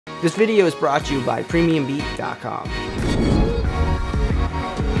This video is brought to you by PremiumBeat.com.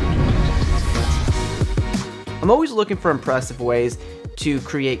 I'm always looking for impressive ways to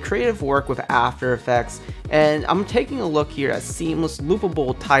create creative work with After Effects, and I'm taking a look here at seamless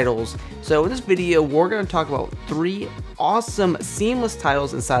loopable titles. So in this video, we're going to talk about 3 awesome seamless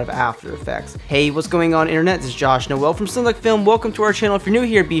titles inside of After Effects. Hey, what's going on, internet? This is Josh Noel from SonduckFilm. Welcome to our channel. If you're new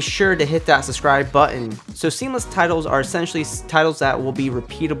here, be sure to hit that subscribe button. So seamless titles are essentially titles that will be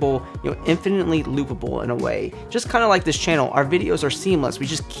repeatable, infinitely loopable in a way. Just kind of like this channel, our videos are seamless. We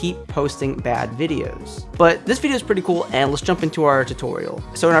just keep posting bad videos. But this video is pretty cool, and let's jump into our tutorial.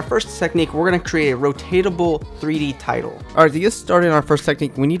 So in our first technique, we're going to create a rotatable 3D title. All right, to get started in our first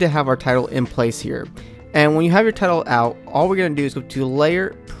technique, we need to have our title in place here. And when you have your title out, all we're going to do is go to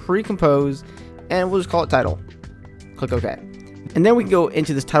Layer, Pre-Compose, and we'll just call it Title. Click OK. And then we can go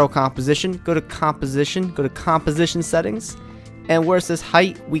into this title composition, go to Composition, go to Composition Settings, and where it says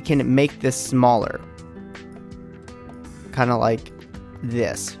Height, we can make this smaller. Kind of like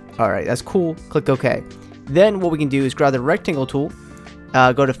this. Alright, that's cool. Click OK. Then what we can do is grab the rectangle tool,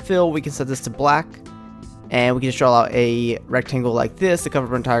 go to Fill, we can set this to black, and we can just draw out a rectangle like this to cover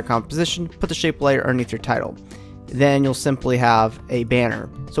our entire composition. Put the shape layer underneath your title. Then you'll simply have a banner.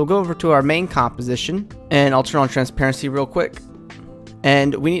 So we'll go over to our main composition, and I'll turn on transparency real quick.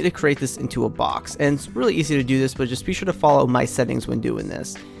 And we need to create this into a box. And it's really easy to do this, but just be sure to follow my settings when doing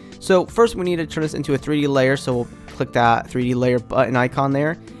this. So first we need to turn this into a 3D layer, so we'll click that 3D layer button icon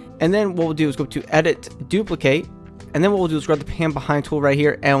there. And then what we'll do is go to Edit, Duplicate, and then what we'll do is grab the pan behind tool right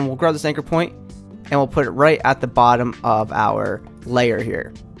here, and we'll grab this anchor point, and we'll put it right at the bottom of our layer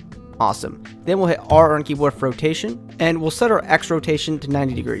here. Awesome. Then we'll hit R on keyboard for rotation, and we'll set our X rotation to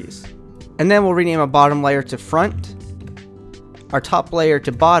 90 degrees. And then we'll rename our bottom layer to front, our top layer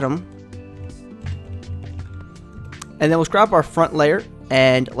to bottom, and then we'll grab our front layer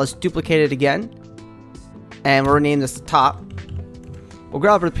and let's duplicate it again, and we'll rename this to top. We'll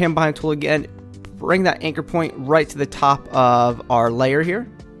grab the pan behind tool again, bring that anchor point right to the top of our layer here.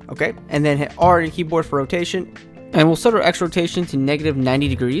 Okay, and then hit R on your keyboard for rotation, and we'll set our X rotation to -90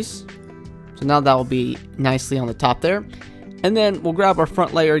 degrees. So now that will be nicely on the top there. And then we'll grab our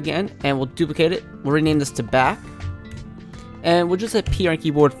front layer again, and we'll duplicate it. We'll rename this to back, and we'll just hit P on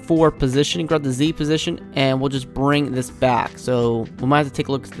keyboard for position, grab the Z position, and we'll just bring this back. So we might have to take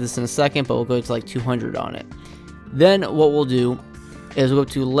a look at this in a second, but we'll go to like 200 on it. Then what we'll do is we'll go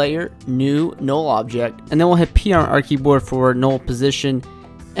to Layer, New, Null Object, and then we'll hit P on our keyboard for null position.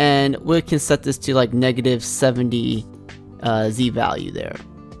 And we can set this to like -70 Z value there.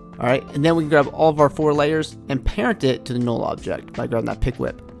 Alright, and then we can grab all of our 4 layers and parent it to the null object by grabbing that pick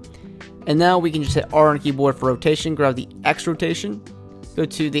whip. And now we can just hit R on the keyboard for rotation, grab the X rotation, go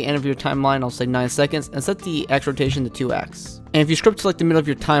to the end of your timeline, I'll say 9 seconds, and set the X rotation to 2X. And if you script to like the middle of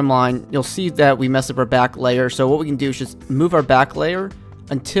your timeline, you'll see that we messed up our back layer. So what we can do is just move our back layer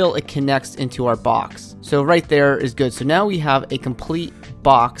until it connects into our box. So right there is good. So now we have a complete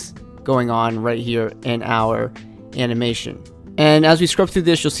box going on right here in our animation. And as we scrub through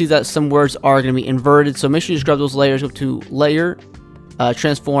this, you'll see that some words are going to be inverted. So make sure you just grab those layers, go to Layer,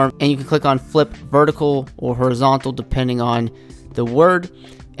 Transform, and you can click on Flip Vertical or Horizontal depending on the word,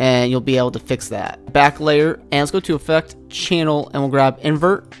 and you'll be able to fix that. Back layer, and let's go to Effect, Channel, and we'll grab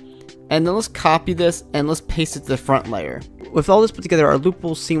Invert. And then let's copy this and let's paste it to the front layer. With all this put together, our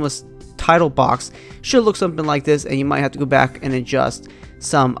loopable seamless title box should look something like this, and you might have to go back and adjust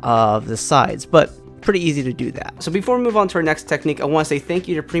some of the sides, but pretty easy to do that. So before we move on to our next technique, I want to say thank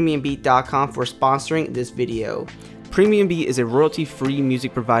you to PremiumBeat.com for sponsoring this video. PremiumBeat is a royalty-free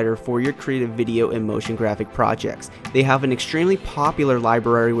music provider for your creative video and motion graphic projects. They have an extremely popular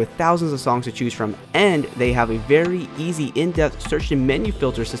library with thousands of songs to choose from, and they have a very easy in-depth search and menu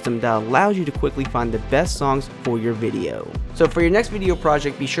filter system that allows you to quickly find the best songs for your video. So for your next video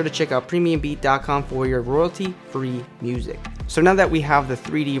project, be sure to check out PremiumBeat.com for your royalty-free music. So now that we have the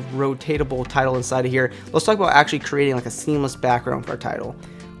 3D rotatable title inside of here, let's talk about actually creating like a seamless background for our title.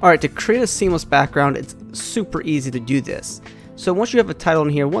 Alright, to create a seamless background, it's super easy to do this. So once you have a title in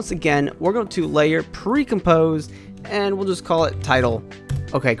here, once again, we're going to Layer, Pre-Compose, and we'll just call it Title.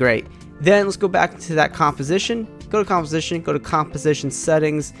 Okay, great. Then let's go back to that composition, go to Composition, go to Composition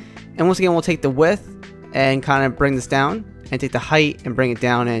Settings, and once again, we'll take the width and kind of bring this down, and take the height and bring it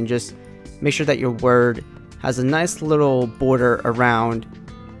down, and just make sure that your word has a nice little border around,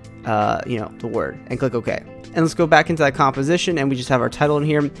 the word, and click OK. And let's go back into that composition, and we just have our title in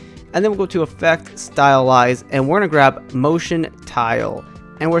here, and then we'll go to Effect, Stylize, and we're gonna grab Motion Tile,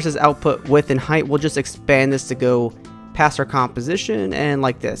 and where it says Output Width and Height, we'll just expand this to go past our composition, and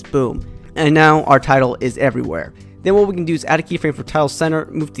like this, boom. And now our title is everywhere. Then what we can do is add a keyframe for title center,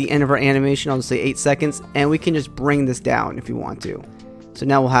 move to the end of our animation, I'll just say 8 seconds, and we can just bring this down if we want to. So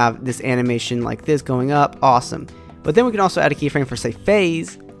now we'll have this animation like this going up, awesome. But then we can also add a keyframe for, say,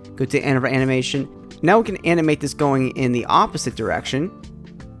 phase, go to the end of our animation. Now we can animate this going in the opposite direction.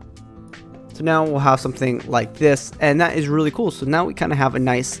 So now we'll have something like this, and that is really cool. So now we kind of have a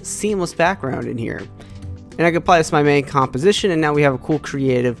nice seamless background in here. And I can apply this to my main composition, and now we have a cool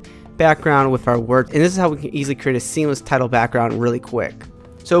creative background with our words. And this is how we can easily create a seamless title background really quick.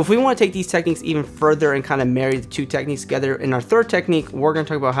 So if we want to take these techniques even further and kind of marry the two techniques together, in our third technique, we're going to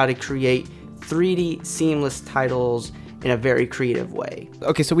talk about how to create 3D seamless titles in a very creative way.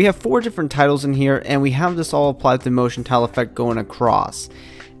 Okay, so we have 4 different titles in here, and we have this all applied to the motion tile effect going across.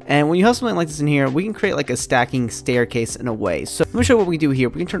 And when you have something like this in here, we can create like a stacking staircase in a way. So let me show you what we do here.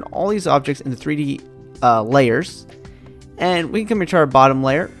 We can turn all these objects into 3D layers, and we can come here to our bottom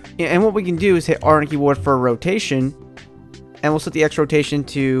layer. And what we can do is hit R on the keyboard for a rotation, and we'll set the X rotation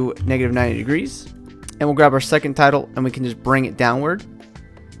to -90 degrees. And we'll grab our second title, and we can just bring it downward.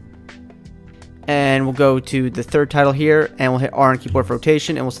 And we'll go to the third title here, and we'll hit R on the keyboard for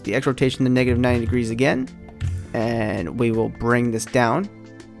rotation, and we'll set the X rotation to -90 degrees again. And we will bring this down.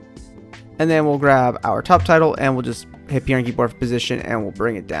 And then we'll grab our top title, and we'll just hit P on the keyboard for position, and we'll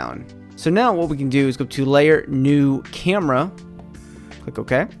bring it down. So now what we can do is go to Layer, New Camera, click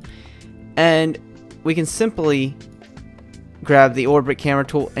OK, and we can simply grab the Orbit Camera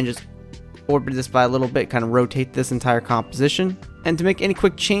tool and just orbit this by a little bit, kind of rotate this entire composition. And to make any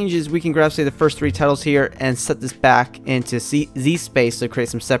quick changes, we can grab, say, the first 3 titles here and set this back into Z space to create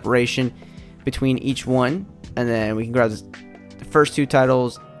some separation between each one. And then we can grab the first 2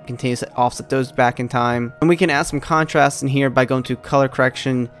 titles, continue to offset those back in time. And we can add some contrast in here by going to Color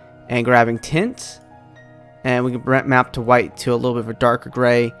Correction and grabbing Tint. And we can map to white to a little bit of a darker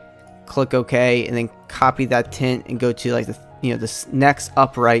gray. Click OK, and then copy that tint and go to like this next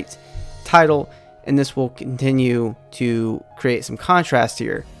upright title, and this will continue to create some contrast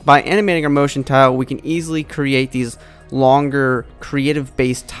here. By animating our motion tile, we can easily create these longer creative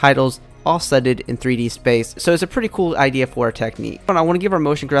based titles offsetted in 3D space. So it's a pretty cool idea for our technique. But I want to give our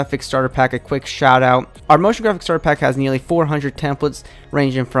motion graphics starter pack a quick shout out. Our motion graphics starter pack has nearly 400 templates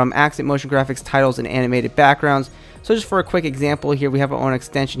ranging from accent motion graphics, titles, and animated backgrounds. So just for a quick example here, we have our own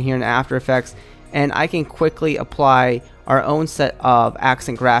extension here in After Effects, and I can quickly apply our own set of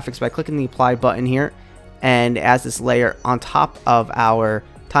accent graphics by clicking the apply button here, and as this layer on top of our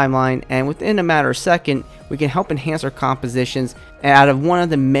timeline, and within a matter of second we can help enhance our compositions out of one of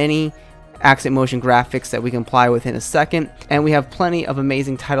the many accent motion graphics that we can apply within a second. And we have plenty of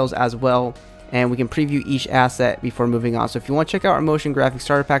amazing titles as well, and we can preview each asset before moving on. So if you want to check out our motion graphics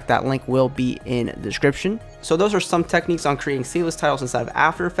starter pack, that link will be in the description. So those are some techniques on creating seamless titles inside of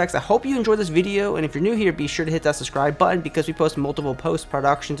After Effects. I hope you enjoyed this video, and if you're new here, be sure to hit that subscribe button because we post multiple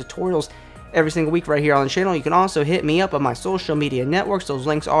post-production tutorials every single week right here on the channel. You can also hit me up on my social media networks. Those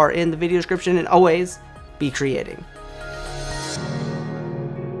links are in the video description, and always be creating.